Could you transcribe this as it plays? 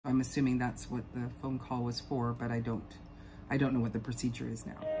I'm assuming that's what the phone call was for, but I don't know what the procedure is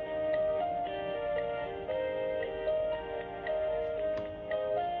now.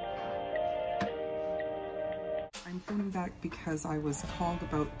 I'm phoning back because I was called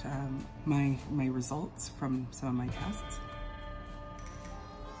about my results from some of my tests.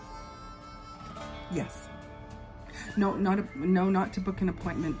 Yes. No, not to book an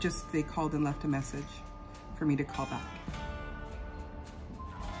appointment, just they called and left a message for me to call back.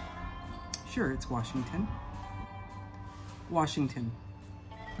 Sure, it's Washington. Washington.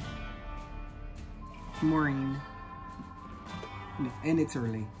 Maureen. No, and it's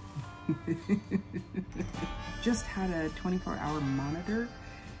early. Just had a 24-hour monitor,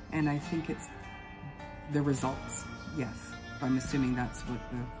 and I think it's the results. Yes, I'm assuming that's what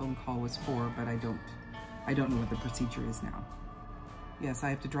the phone call was for, but I don't know what the procedure is now. Yes, I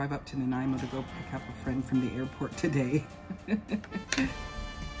have to drive up to Nanaimo to go pick up a friend from the airport today.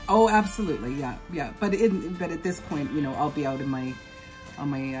 Oh, absolutely, yeah. But at this point, you know, I'll be out in on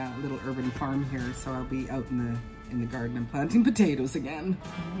my little urban farm here, so I'll be out in the garden and planting potatoes again.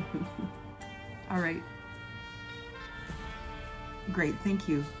 All right. Great, thank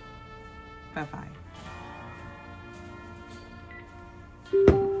you. Bye-bye.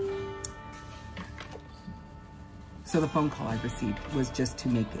 So the phone call I received was just to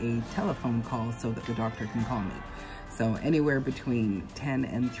make a telephone call so that the doctor can call me. So anywhere between 10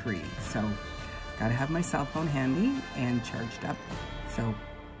 and 3. So gotta have my cell phone handy and charged up. So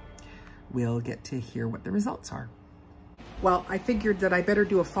we'll get to hear what the results are. Well, I figured that I better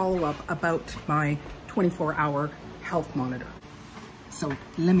do a follow-up about my 24-hour health monitor. So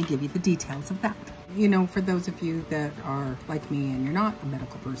let me give you the details of that. You know, for those of you that are like me and you're not a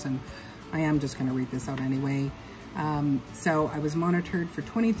medical person, I am just gonna read this out anyway. So I was monitored for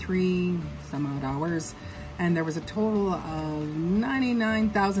 23 some odd hours, and there was a total of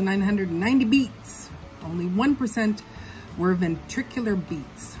 99,990 beats. Only 1% were ventricular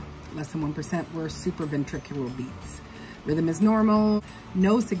beats. Less than 1% were supraventricular beats. Rhythm is normal,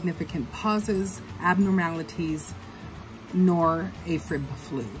 no significant pauses, abnormalities, nor afib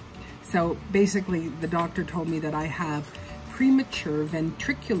flu. So basically the doctor told me that I have premature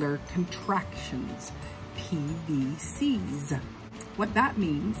ventricular contractions, PVCs. What that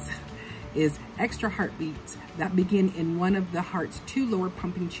means is extra heartbeats that begin in one of the heart's 2 lower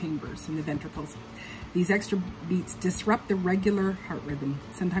pumping chambers in the ventricles. These extra beats disrupt the regular heart rhythm,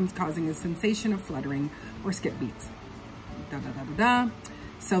 sometimes causing a sensation of fluttering or skip beats.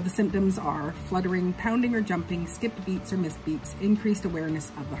 So the symptoms are fluttering, pounding or jumping, skipped beats or missed beats, increased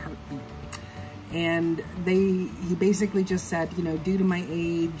awareness of the heartbeat. And he basically just said, you know, due to my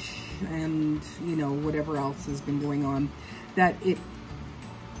age and, you know, whatever else has been going on, that it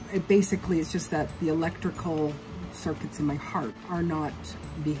basically is just that the electrical circuits in my heart are not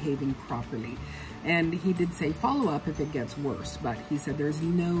behaving properly. And he did say follow up if it gets worse, but he said there's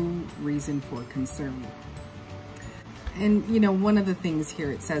no reason for concern. And, you know, one of the things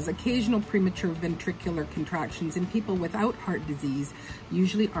here, it says occasional premature ventricular contractions in people without heart disease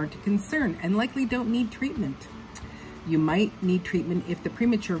usually aren't a concern and likely don't need treatment. You might need treatment if the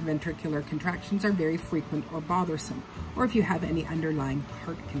premature ventricular contractions are very frequent or bothersome, or if you have any underlying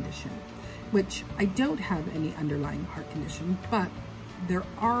heart condition, which I don't have any underlying heart condition, but there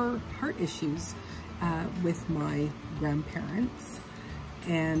are heart issues with my grandparents.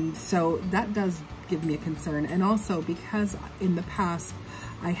 And so that does give me a concern. And also because in the past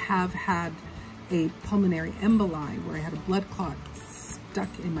I have had a pulmonary emboli where I had a blood clot stuck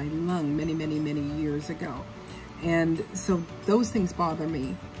in my lung many years ago. And so those things bother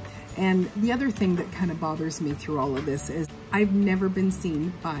me. And the other thing that kind of bothers me through all of this is I've never been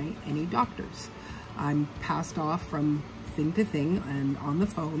seen by any doctors. I'm passed off from thing to thing and on the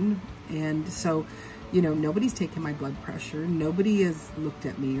phone. And so, you know, nobody's taken my blood pressure. Nobody has looked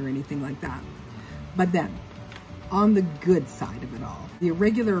at me or anything like that. But then, on the good side of it all, the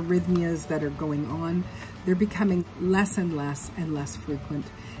irregular arrhythmias that are going on, they're becoming less and less frequent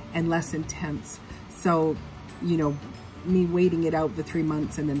and less intense. So, you know, me waiting it out the 3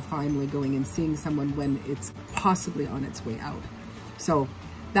 months and then finally going and seeing someone when it's possibly on its way out. So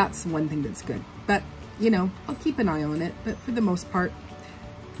that's one thing that's good. But, you know, I'll keep an eye on it. But for the most part,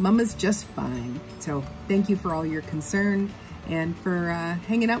 Mama's just fine. So thank you for all your concern and for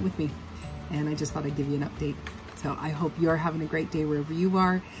hanging out with me. And I just thought I'd give you an update. So I hope you're having a great day wherever you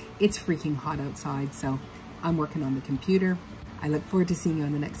are. It's freaking hot outside, so I'm working on the computer. I look forward to seeing you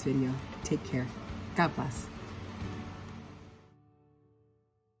on the next video. Take care. God bless.